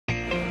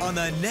on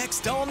the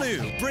next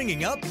all-new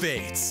Bringing Up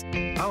Bates.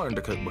 I learned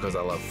to cook because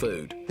I love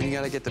food. Then you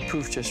gotta get the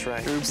proof just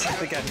right. Oops, I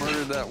think I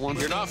murdered that one.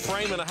 You're not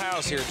framing a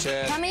house here,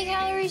 Chad. How many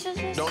calories is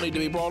this? Don't need to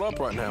be brought up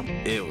right now.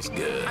 It was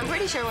good. I'm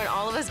pretty sure when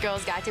all of us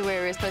girls got to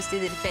where we were supposed to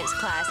do the defense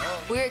class,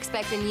 we were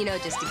expecting, you know,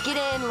 just to get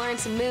in, learn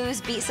some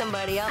moves, beat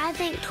somebody up. I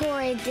think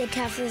Tori the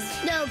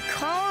toughest. No,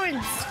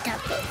 Colin's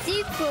toughest.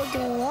 You broke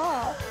the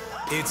wall.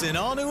 It's an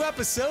all-new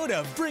episode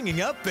of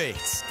Bringing Up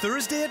Bates,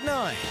 Thursday at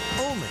 9,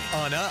 only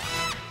on Up.